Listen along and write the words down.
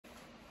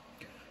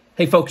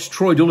Hey folks,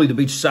 Troy Dooley, the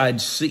Beachside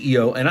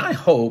CEO, and I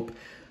hope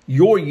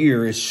your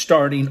year is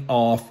starting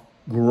off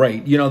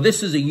great. You know,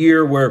 this is a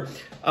year where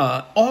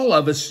all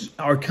of us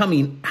are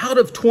coming out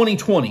of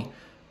 2020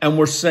 and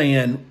we're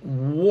saying,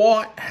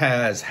 what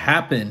has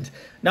happened?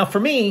 Now, for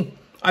me,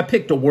 I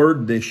picked a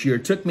word this year.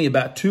 It took me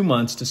about 2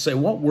 months to say,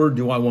 what word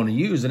do I want to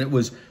use? And it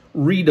was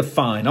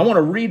redefine. I want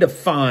to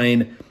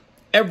redefine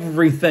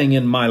everything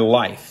in my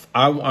life.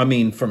 I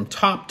mean, from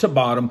top to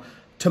bottom,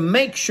 to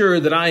make sure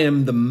that I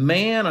am the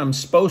man I'm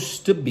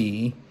supposed to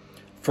be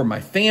for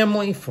my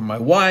family, for my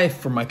wife,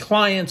 for my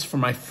clients, for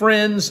my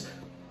friends,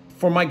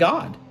 for my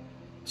God.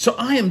 So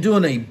I am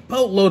doing a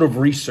boatload of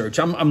research.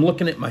 I'm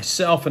looking at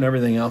myself and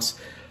everything else.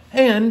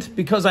 And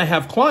because I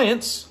have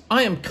clients,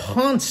 I am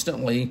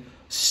constantly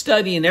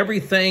studying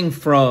everything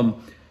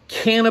from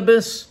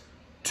cannabis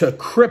to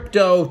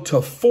crypto to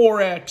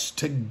Forex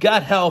to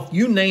gut health,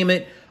 you name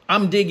it.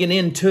 I'm digging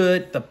into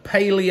it, the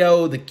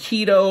paleo, the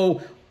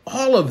keto,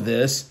 all of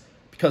this,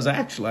 because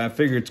actually I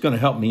figure it's going to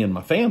help me and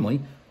my family.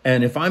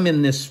 And if I'm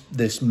in this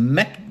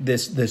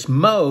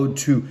mode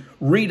to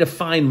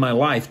redefine my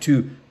life,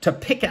 to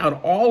pick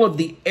out all of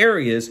the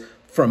areas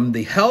from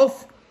the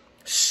health,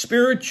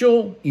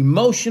 spiritual,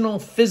 emotional,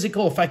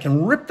 physical, if I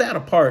can rip that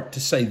apart to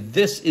say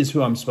this is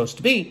who I'm supposed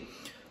to be,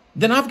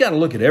 then I've got to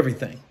look at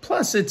everything.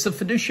 Plus, it's a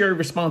fiduciary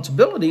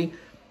responsibility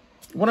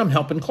when I'm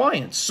helping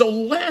clients. So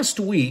last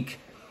week,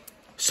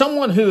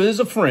 someone who is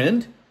a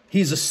friend,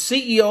 he's a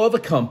CEO of a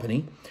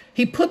company,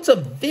 he puts a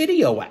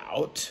video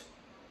out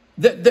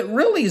that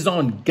really is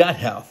on gut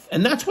health.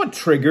 And that's what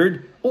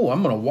triggered, oh,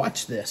 I'm going to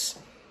watch this.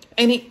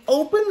 And he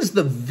opens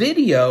the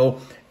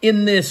video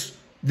in this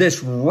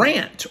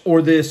rant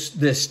or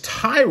this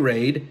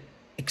tirade,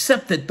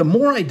 except that the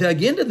more I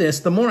dug into this,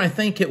 the more I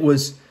think it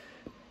was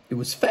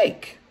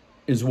fake,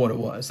 is what it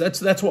was.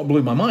 That's what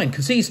blew my mind,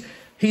 because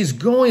he's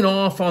going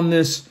off on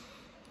this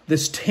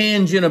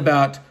tangent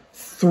about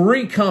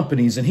 3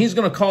 companies, and he's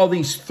going to call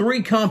these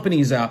 3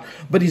 companies out,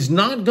 but he's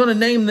not going to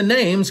name the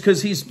names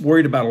because he's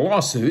worried about a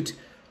lawsuit.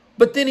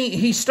 But then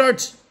he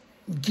starts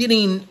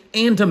getting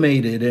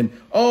animated and,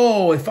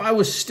 oh, if I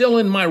was still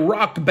in my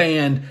rock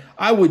band,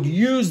 I would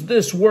use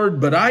this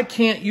word, but I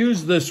can't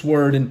use this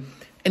word.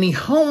 And he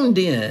honed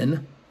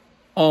in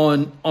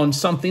on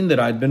something that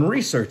I'd been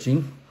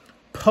researching,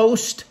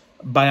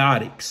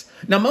 postbiotics.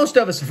 Now, most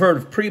of us have heard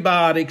of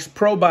prebiotics,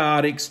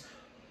 probiotics.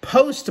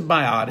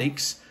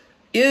 Postbiotics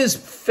is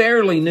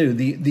fairly new.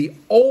 The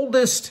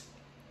oldest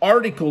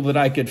article that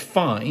I could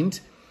find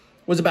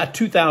was about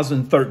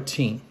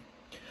 2013.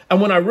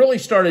 And when I really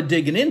started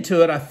digging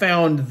into it, I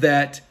found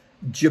that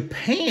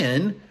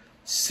Japan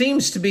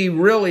seems to be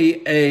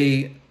really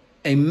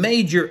a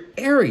major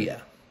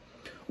area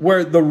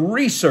where the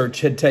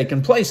research had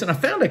taken place. And I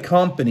found a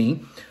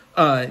company,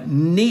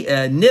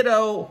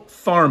 Nitto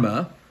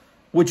Pharma,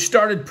 which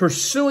started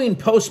pursuing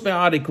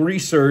postbiotic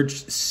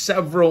research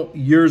several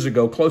years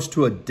ago, close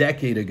to a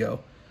decade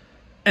ago.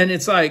 And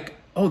it's like,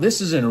 oh,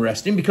 this is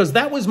interesting, because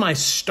that was my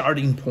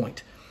starting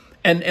point.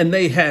 And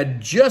they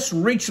had just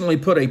recently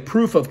put a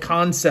proof of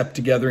concept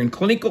together in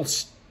clinical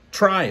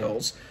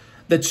trials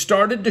that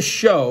started to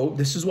show,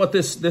 this is what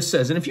this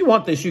says. And if you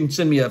want this, you can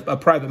send me a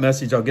private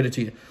message. I'll get it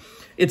to you.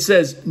 It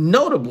says,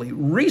 notably,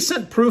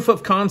 recent proof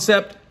of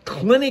concept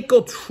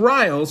clinical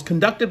trials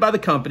conducted by the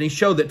company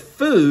show that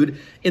food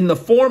in the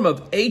form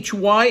of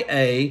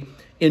HYA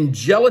in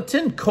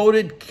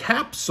gelatin-coated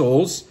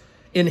capsules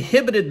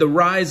inhibited the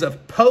rise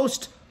of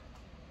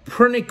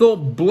post-prandial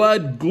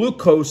blood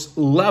glucose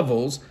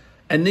levels.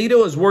 And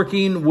Nitto is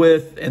working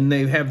with, and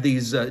they have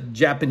these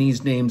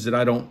Japanese names that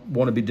I don't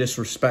want to be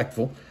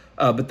disrespectful,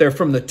 but they're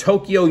from the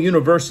Tokyo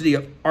University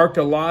of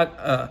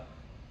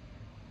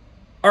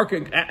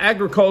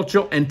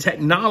Agriculture and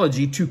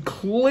Technology, to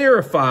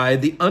clarify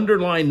the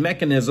underlying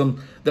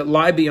mechanism that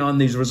lie beyond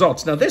these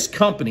results. Now, this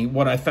company,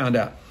 what I found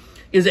out,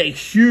 is a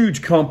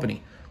huge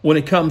company when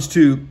it comes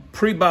to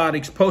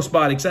prebiotics,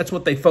 postbiotics. That's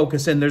what they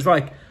focus in. There's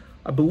like,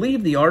 I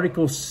believe the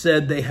article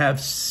said they have a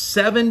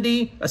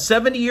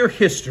 70-year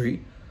history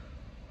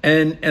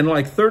and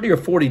like 30 or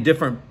 40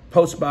 different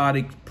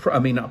prebiotics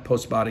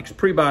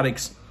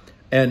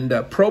and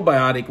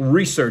probiotic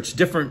research,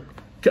 different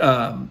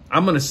I'm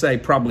going to say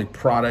probably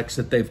products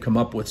that they've come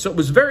up with. So it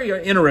was very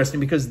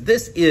interesting, because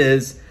this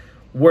is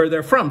where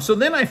they're from. So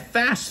then I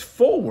fast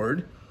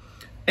forward,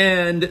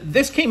 and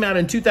this came out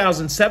in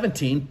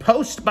 2017,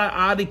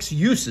 Postbiotics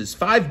Uses,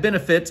 5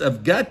 Benefits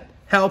of Gut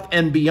Health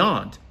and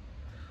Beyond,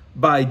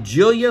 by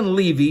Jillian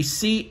Levy,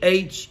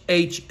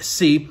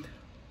 CHHC.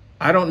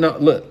 I don't know.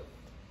 Look,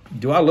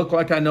 do I look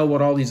like I know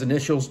what all these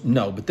initials?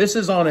 No, but this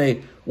is on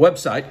a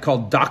website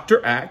called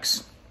Dr.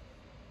 Axe.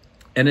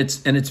 And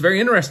it's very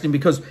interesting,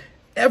 because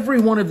every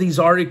one of these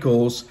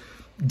articles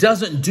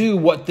doesn't do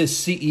what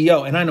this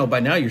CEO, and I know by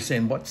now you're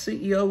saying, what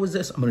CEO was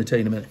this? I'm going to tell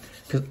you in a minute,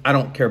 because I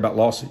don't care about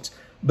lawsuits.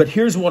 But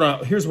here's what I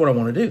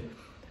want to do.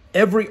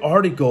 Every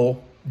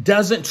article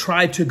doesn't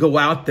try to go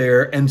out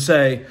there and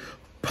say,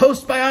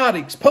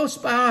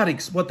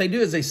 postbiotics. What they do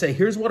is they say,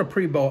 here's what a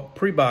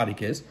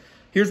prebiotic is.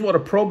 Here's what a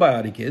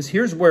probiotic is.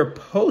 Here's where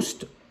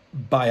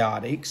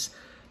postbiotics,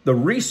 the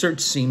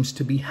research seems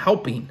to be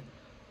helping.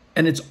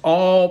 And it's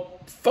all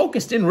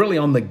focused in really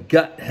on the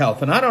gut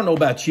health. And I don't know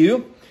about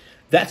you,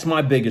 that's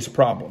my biggest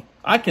problem.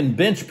 I can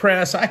bench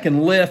press, I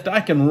can lift,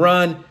 I can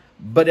run,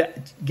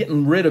 but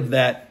getting rid of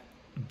that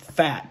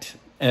fat.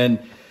 And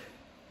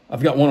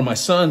I've got one of my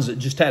sons that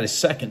just had his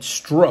second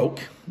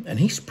stroke, and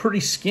he's pretty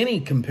skinny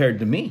compared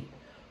to me.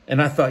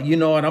 And I thought, you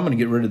know what, I'm going to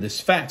get rid of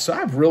this fat. So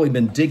I've really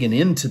been digging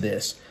into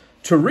this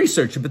to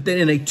research it. But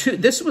then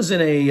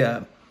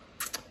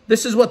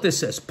this is what this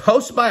says.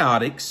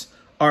 Postbiotics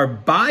are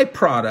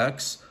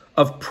byproducts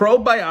of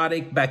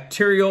probiotic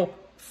bacterial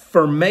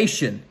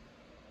fermentation.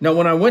 Now,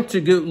 when I went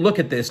to go look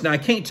at this, now I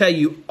can't tell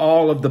you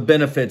all of the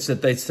benefits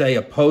that they say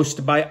a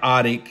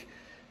postbiotic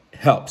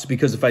helps,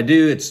 because if I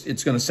do,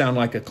 it's going to sound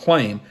like a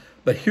claim.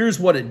 But here's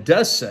what it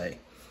does say.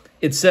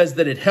 It says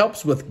that it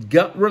helps with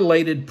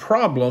gut-related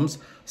problems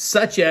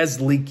such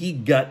as leaky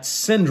gut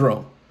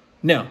syndrome.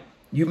 Now,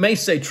 you may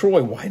say,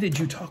 Troy, why did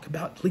you talk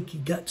about leaky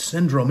gut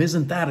syndrome?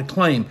 Isn't that a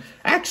claim?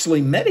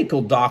 Actually,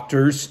 medical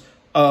doctors,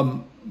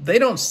 they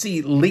don't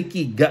see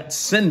leaky gut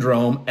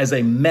syndrome as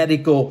a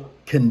medical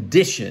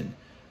condition.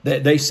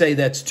 They say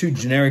that's too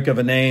generic of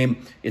a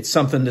name. It's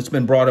something that's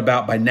been brought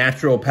about by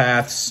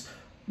naturopaths.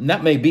 And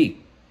that may be.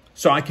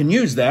 So I can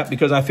use that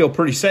because I feel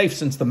pretty safe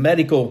since the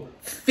medical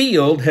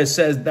field has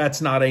said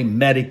that's not a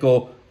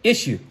medical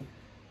issue.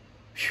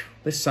 Whew,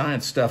 this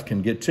science stuff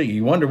can get to you.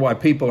 You wonder why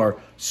people are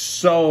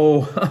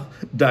so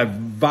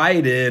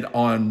divided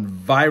on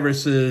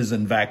viruses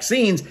and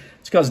vaccines.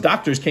 It's because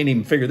doctors can't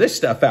even figure this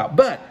stuff out.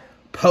 But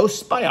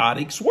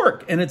postbiotics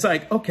work. And it's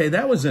like, okay,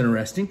 that was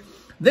interesting.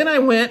 Then I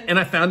went and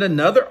I found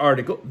another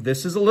article.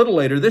 This is a little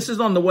later. This is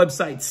on the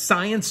website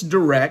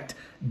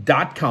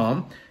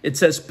sciencedirect.com. It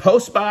says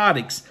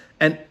postbiotics,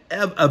 an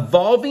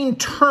evolving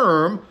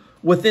term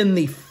within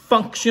the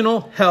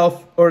functional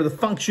health or the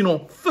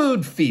functional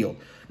food field.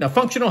 Now,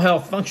 functional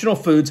health, functional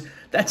foods,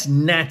 that's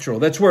natural.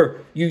 That's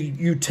where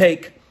you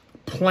take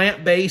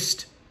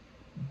plant-based,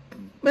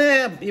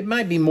 it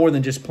might be more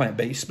than just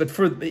plant-based, but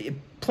for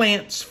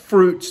plants,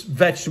 fruits,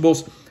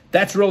 vegetables,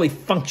 that's really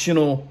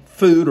functional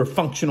food or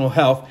functional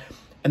health.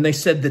 And they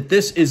said that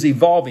this is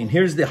evolving.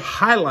 Here's the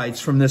highlights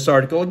from this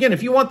article. Again,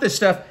 if you want this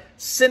stuff,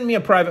 send me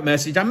a private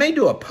message. I may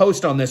do a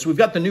post on this. We've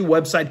got the new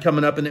website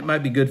coming up, and it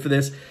might be good for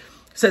this. It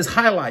says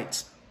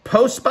highlights.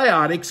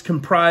 Postbiotics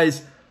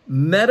comprise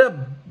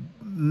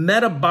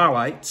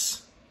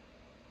metabolites.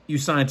 You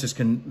scientists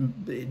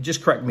can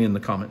just correct me in the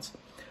comments.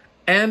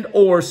 And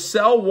or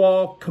cell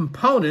wall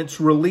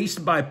components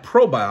released by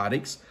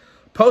probiotics.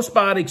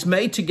 Postbiotics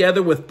made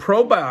together with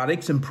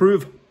probiotics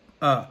improve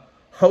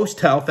host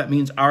health. That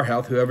means our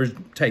health, whoever's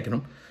taking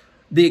them.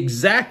 The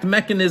exact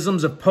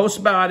mechanisms of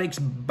postbiotics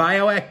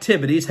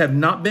bioactivities have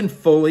not been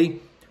fully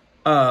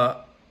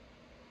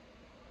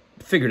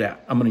figured out.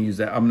 I'm going to use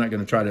that. I'm not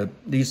going to try to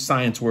these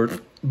science words,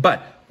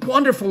 but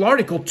wonderful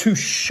article to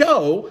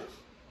show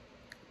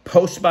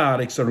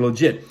postbiotics are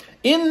legit.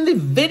 In the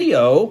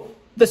video,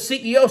 the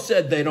CEO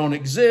said they don't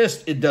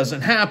exist. It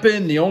doesn't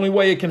happen. The only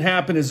way it can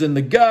happen is in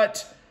the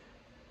gut.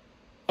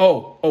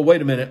 Oh,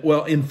 wait a minute.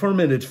 Well, in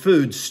fermented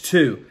foods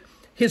too.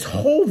 His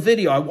whole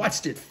video, I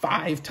watched it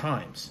 5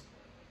 times.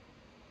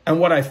 And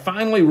what I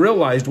finally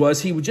realized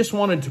was he just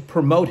wanted to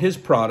promote his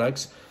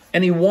products,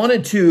 and he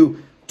wanted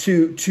to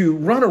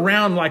run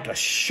around like a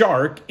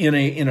shark in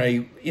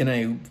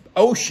a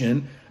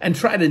ocean and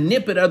try to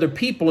nip at other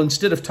people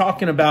instead of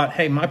talking about,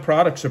 hey, my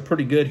products are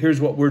pretty good.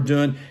 Here's what we're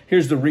doing.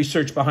 Here's the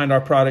research behind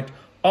our product.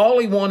 All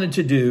he wanted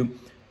to do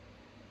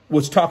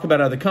was talk about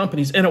other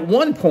companies. And at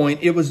one point,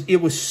 it was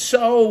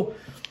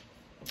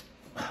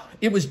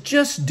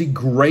just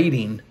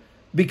degrading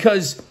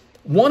because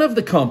one of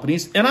the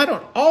companies, and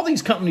all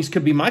these companies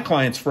could be my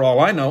clients for all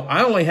I know.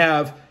 I only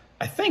have,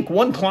 I think,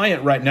 one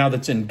client right now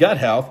that's in gut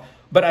health,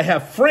 but I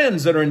have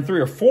friends that are in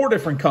 3 or 4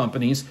 different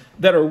companies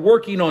that are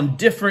working on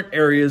different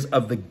areas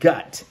of the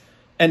gut.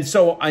 And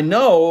so I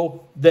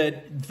know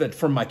that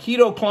from my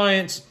keto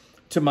clients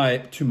to my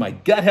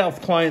gut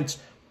health clients,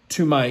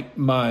 to my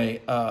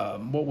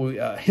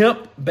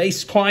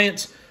hemp-based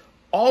clients,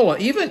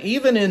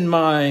 even in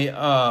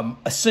my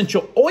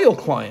essential oil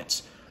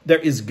clients, there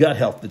is gut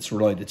health that's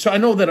related. So I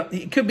know that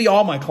it could be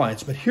all my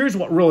clients, but here's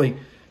what really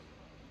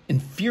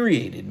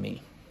infuriated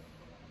me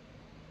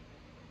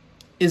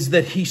is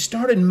that he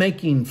started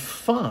making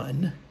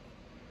fun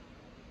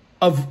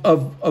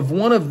of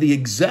one of the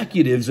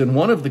executives in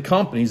one of the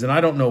companies, and I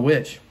don't know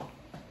which,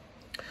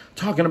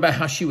 talking about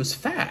how she was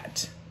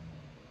fat.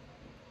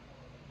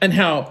 And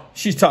how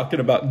she's talking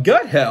about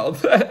gut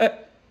health.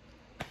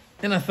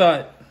 And I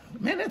thought,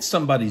 man, that's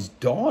somebody's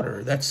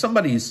daughter. That's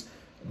somebody's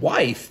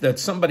wife.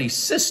 That's somebody's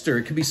sister.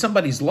 It could be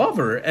somebody's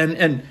lover.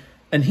 And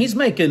he's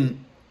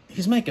making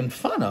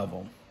fun of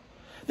them.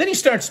 Then he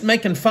starts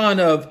making fun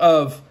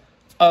of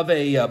a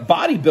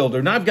bodybuilder.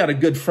 And I've got a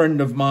good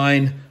friend of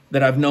mine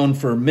that I've known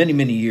for many,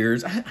 many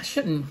years. I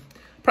shouldn't,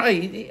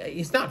 probably,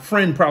 he's not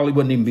friend, probably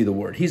wouldn't even be the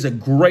word. He's a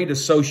great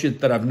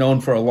associate that I've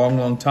known for a long,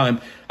 long time.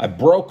 I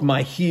broke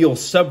my heel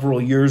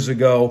several years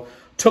ago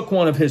took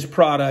one of his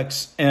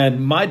products,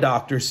 and my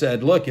doctor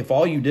said, look, if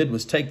all you did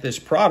was take this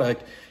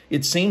product,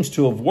 it seems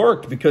to have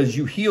worked because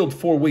you healed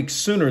 4 weeks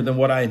sooner than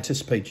what I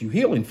anticipate you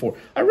healing for.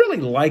 I really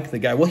like the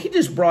guy. Well, he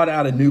just brought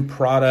out a new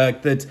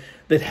product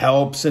that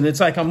helps, and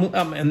it's like,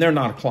 and they're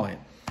not a client.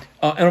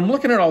 And I'm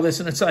looking at all this,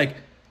 and it's like,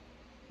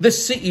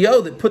 this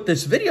CEO that put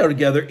this video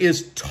together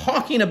is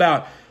talking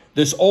about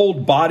this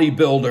old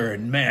bodybuilder,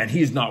 and man,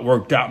 he's not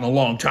worked out in a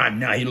long time.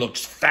 Now he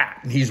looks fat,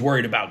 and he's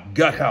worried about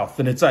gut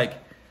health. And it's like,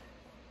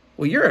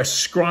 well, you're a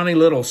scrawny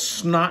little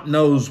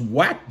snot-nosed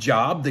whack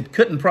job that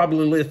couldn't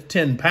probably lift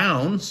 10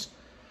 pounds.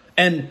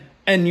 And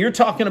you're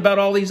talking about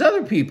all these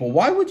other people.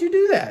 Why would you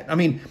do that? I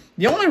mean,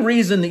 the only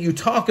reason that you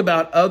talk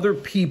about other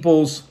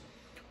people's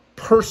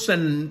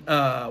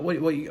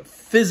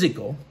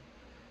physical,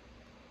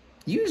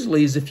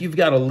 usually is if you've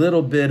got a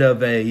little bit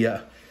of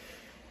a,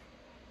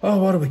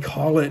 what do we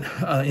call it?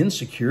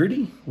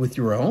 Insecurity with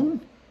your own.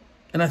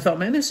 And I thought,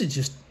 man, this is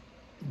just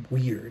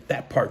weird.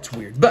 That part's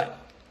weird. But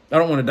I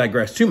don't want to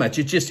digress too much.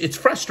 It's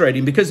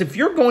frustrating because if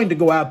you're going to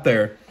go out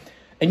there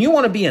and you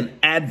want to be an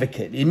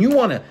advocate and you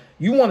want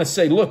to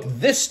say, look,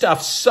 this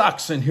stuff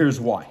sucks and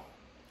here's why.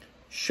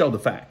 Show the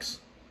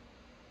facts.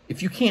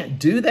 If you can't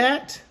do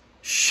that,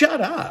 shut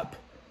up.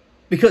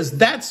 Because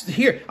that's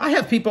here. I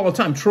have people all the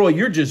time, Troy,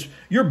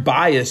 you're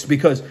biased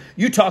because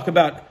you talk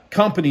about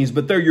companies,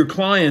 but they're your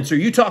clients, or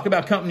you talk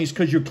about companies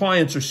because your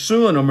clients are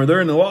suing them or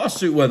they're in a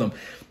lawsuit with them.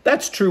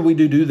 That's true. We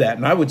do that.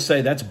 And I would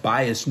say that's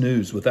biased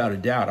news without a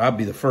doubt. I'll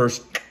be the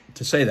first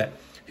to say that.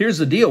 Here's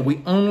the deal.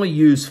 We only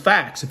use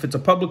facts. If it's a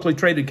publicly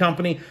traded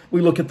company,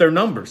 we look at their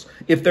numbers.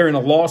 If they're in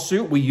a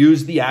lawsuit, we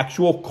use the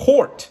actual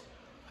court.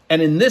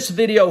 And in this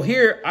video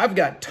here, I've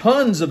got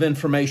tons of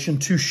information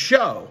to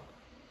show.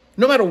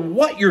 No matter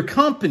what your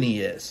company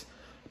is,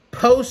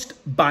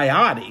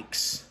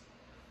 Postbiotics,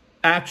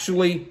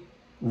 actually,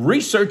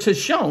 research has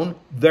shown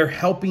they're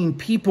helping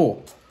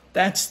people.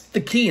 That's the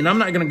key. And I'm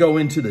not going to go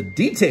into the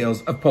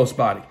details of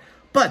Postbiotics.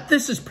 But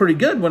this is pretty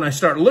good when I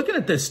start looking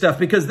at this stuff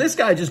because this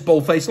guy just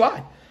bold-faced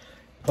lied.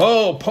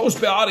 Oh,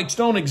 postbiotics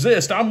don't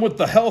exist. I'm with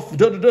the health.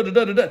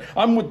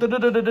 I'm with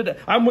the.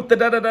 I'm with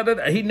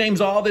the. He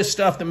names all this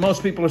stuff that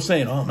most people are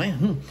saying. Oh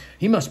man,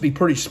 he must be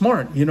pretty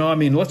smart. You know, I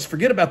mean, let's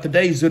forget about the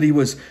days that he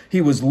was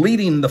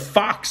leading the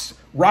Fox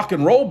rock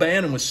and roll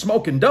band and was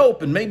smoking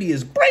dope, and maybe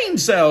his brain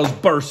cells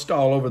burst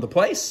all over the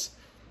place.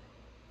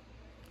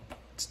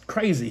 It's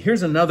crazy.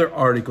 Here's another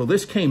article.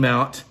 This came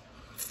out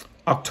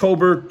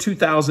October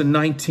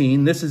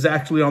 2019. This is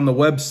actually on the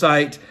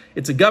website.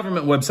 It's a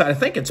government website. I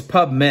think it's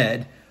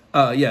PubMed.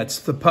 It's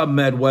the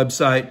PubMed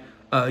website.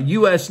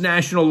 U.S.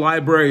 National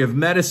Library of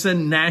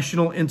Medicine,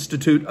 National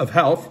Institute of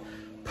Health.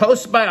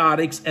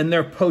 Postbiotics and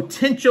their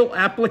potential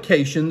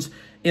applications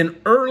in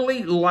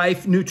early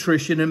life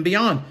nutrition and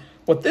beyond.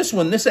 What this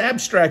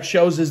abstract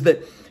shows is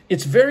that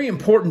it's very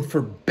important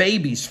for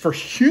babies, for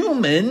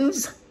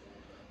humans,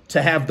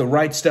 to have the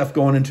right stuff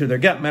going into their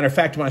gut. Matter of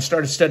fact, when I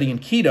started studying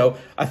keto,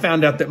 I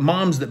found out that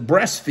moms that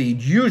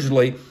breastfeed,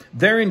 usually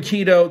they're in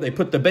keto. They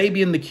put the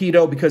baby in the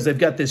keto because they've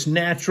got this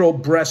natural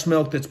breast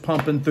milk that's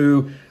pumping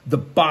through the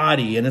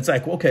body. And it's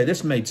like, okay,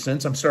 this made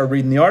sense. I started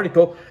reading the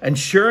article, and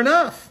sure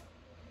enough,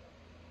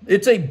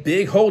 it's a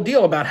big whole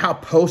deal about how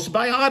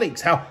postbiotics,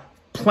 how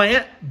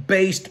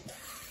plant-based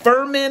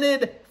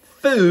fermented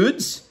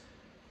foods.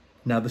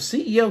 Now, the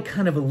CEO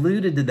kind of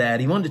alluded to that.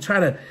 He wanted to try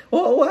to,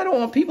 I don't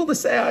want people to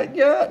say,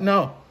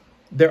 no.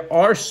 There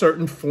are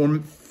certain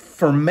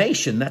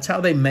formation. That's how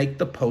they make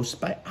the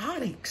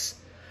postbiotics.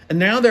 And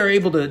now they're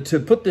able to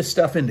put this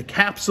stuff into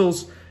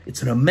capsules.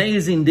 It's an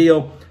amazing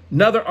deal.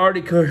 Another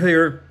article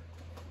here.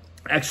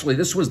 Actually,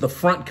 this was the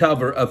front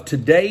cover of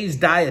Today's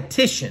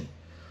Dietitian.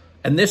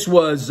 And this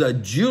was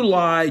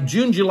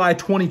June, July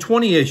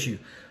 2020 issue.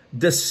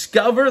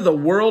 Discover the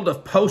world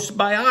of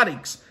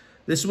postbiotics.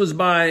 This was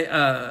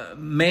by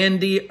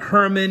Mandy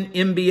Herman,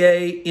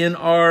 MBA,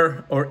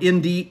 NR, or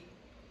ND,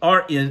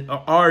 RN,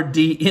 or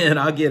RDN.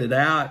 I'll get it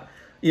out.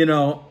 You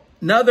know,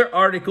 another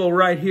article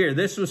right here.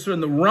 This was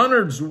from the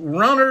Runner's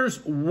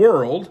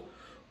World.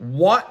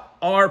 What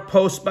are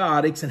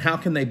postbiotics and how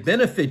can they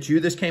benefit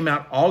you? This came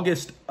out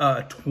August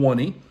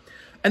 20.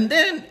 And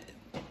then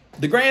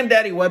the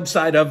granddaddy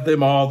website of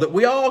them all that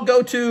we all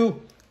go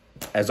to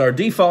as our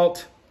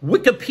default,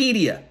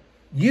 Wikipedia.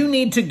 You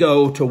need to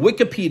go to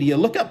Wikipedia,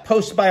 look up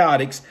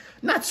postbiotics,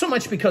 not so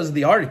much because of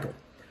the article,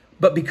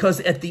 but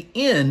because at the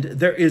end,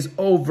 there is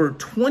over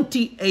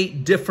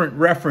 28 different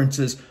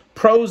references,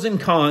 pros and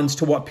cons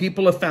to what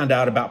people have found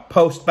out about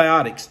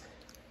postbiotics.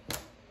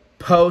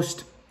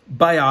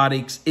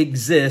 Postbiotics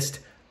exist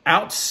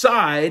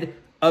outside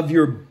of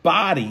your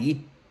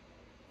body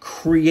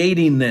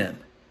creating them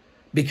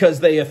because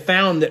they have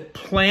found that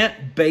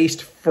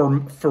plant-based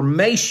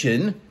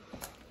formation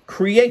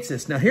creates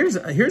this. Now, here's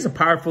a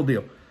powerful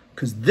deal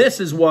because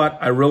this is what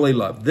I really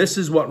love. This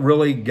is what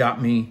really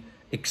got me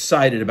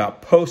excited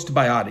about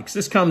postbiotics.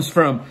 This comes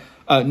from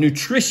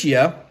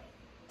Nutritia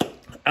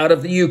out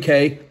of the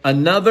UK.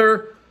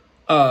 Another,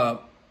 I'm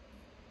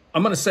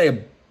going to say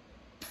a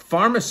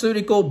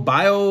pharmaceutical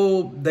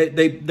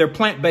they're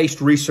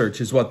plant-based research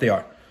is what they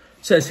are.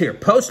 It says here,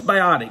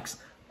 postbiotics,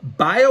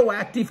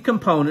 bioactive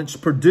components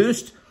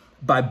produced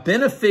by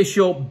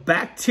beneficial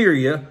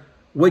bacteria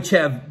which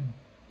have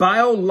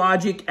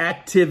biologic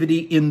activity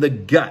in the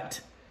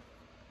gut.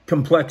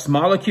 Complex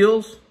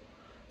molecules,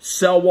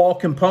 cell wall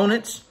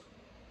components,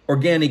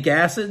 organic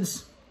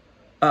acids,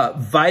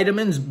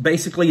 vitamins,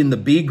 basically in the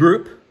B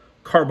group,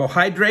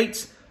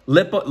 carbohydrates,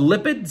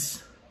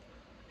 lipids,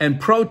 and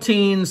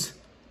proteins,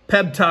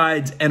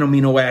 peptides, and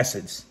amino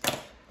acids.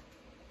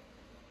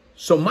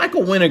 So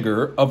Michael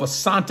Winiger of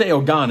Essante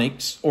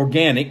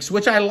Organics,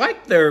 which I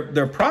like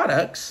their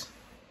products,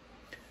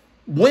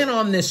 went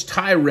on this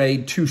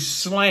tirade to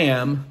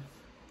slam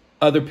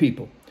other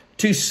people,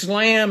 to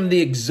slam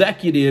the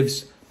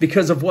executives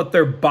because of what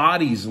their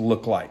bodies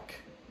look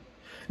like.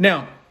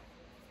 Now,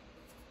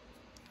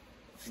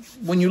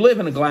 when you live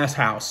in a glass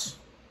house,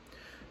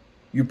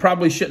 you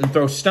probably shouldn't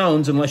throw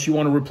stones unless you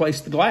want to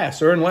replace the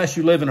glass, or unless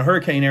you live in a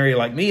hurricane area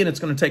like me and it's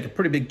going to take a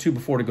pretty big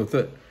 2x4 to go through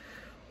it.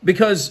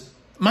 Because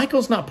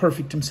Michael's not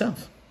perfect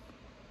himself.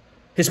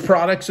 His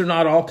products are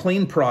not all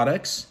clean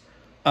products.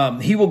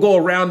 He will go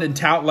around and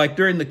tout, like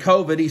during the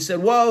COVID, he said,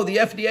 whoa, the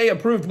FDA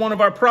approved one of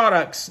our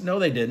products. No,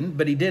 they didn't,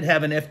 but he did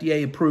have an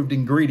FDA approved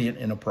ingredient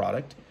in a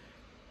product.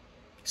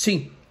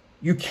 See,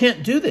 you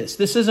can't do this.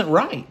 This isn't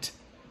right.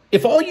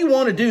 If all you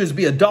want to do is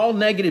be a dull,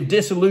 negative,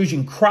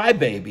 disillusioned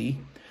crybaby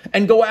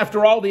and go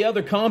after all the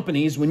other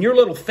companies when your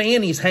little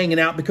fanny's hanging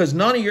out because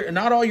not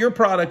all your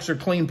products are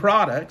clean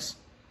products,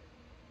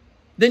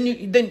 then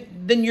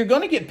you're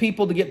going to get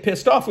people to get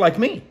pissed off like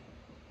me.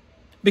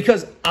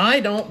 Because I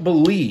don't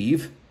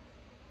believe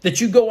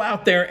that you go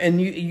out there and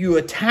you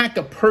attack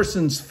a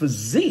person's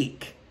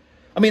physique.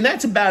 I mean,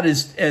 that's about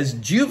as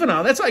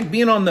juvenile. That's like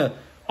being on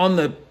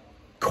the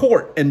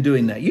court and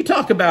doing that. You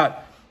talk about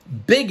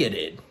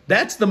bigoted.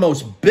 That's the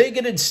most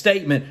bigoted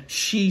statement.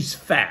 She's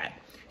fat.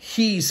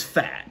 He's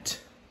fat.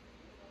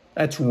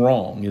 That's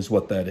wrong, is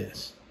what that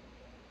is.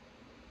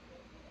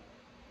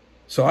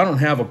 So I don't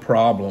have a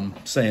problem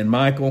saying,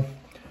 Michael,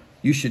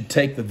 you should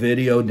take the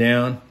video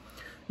down.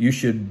 You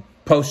should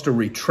post a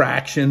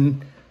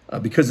retraction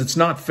because it's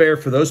not fair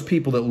for those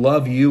people that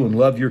love you and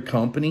love your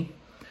company,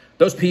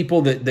 those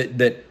people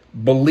that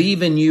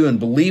believe in you and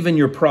believe in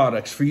your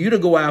products, for you to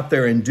go out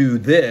there and do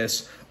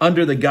this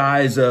under the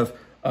guise of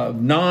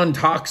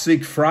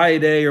non-toxic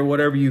Friday or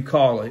whatever you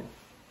call it.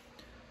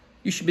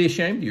 You should be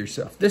ashamed of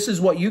yourself. This is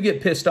what you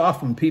get pissed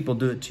off when people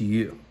do it to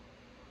you.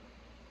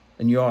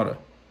 And you ought to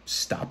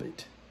stop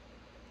it.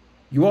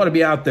 You ought to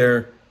be out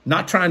there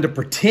not trying to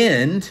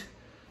pretend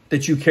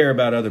that you care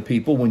about other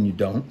people when you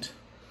don't.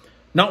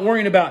 Not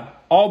worrying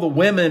about all the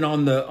women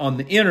on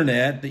the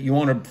internet that you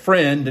want to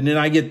friend. And then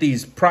I get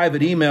these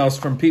private emails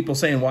from people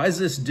saying, why is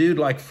this dude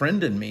like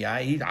friending me?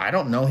 I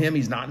don't know him.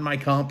 He's not in my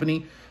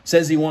company.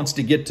 Says he wants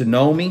to get to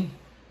know me.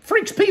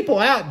 Freaks people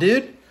out,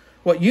 dude.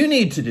 What you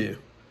need to do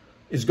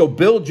is go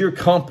build your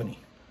company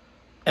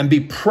and be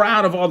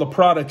proud of all the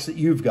products that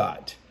you've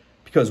got.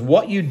 Because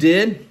what you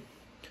did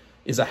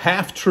is a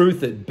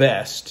half-truth at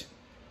best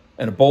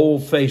and a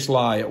bold-faced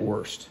lie at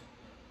worst.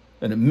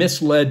 And it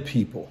misled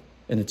people,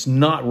 and it's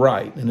not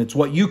right. And it's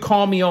what you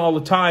call me all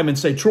the time and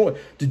say, Troy,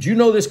 did you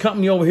know this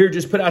company over here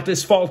just put out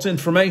this false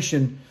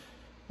information,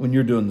 when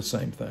you're doing the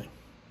same thing?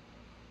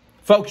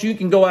 Folks, you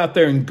can go out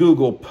there and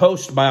Google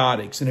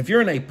postbiotics. And if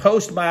you're in a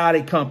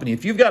postbiotic company,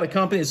 if you've got a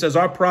company that says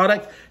our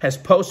product has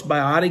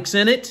postbiotics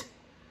in it,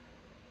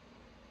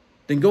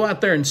 then go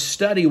out there and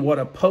study what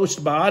a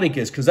postbiotic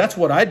is, because that's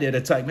what I did.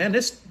 It's like, man,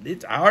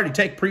 I already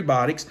take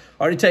prebiotics.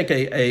 I already take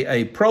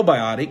a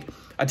probiotic.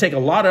 I take a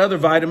lot of other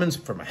vitamins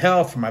for my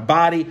health, for my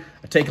body.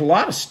 I take a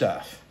lot of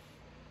stuff.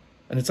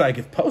 And it's like,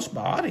 if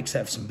postbiotics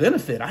have some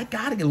benefit, I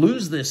got to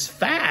lose this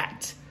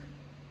fat.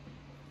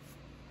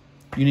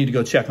 You need to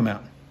go check them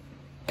out.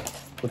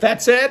 With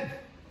that said,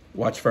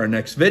 watch for our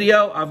next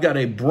video. I've got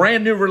a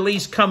brand new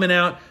release coming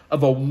out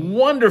of a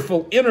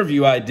wonderful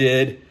interview I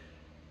did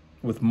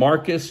with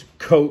Marcus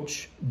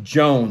Coach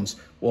Jones.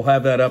 We'll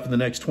have that up in the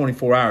next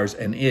 24 hours,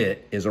 and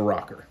it is a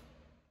rocker.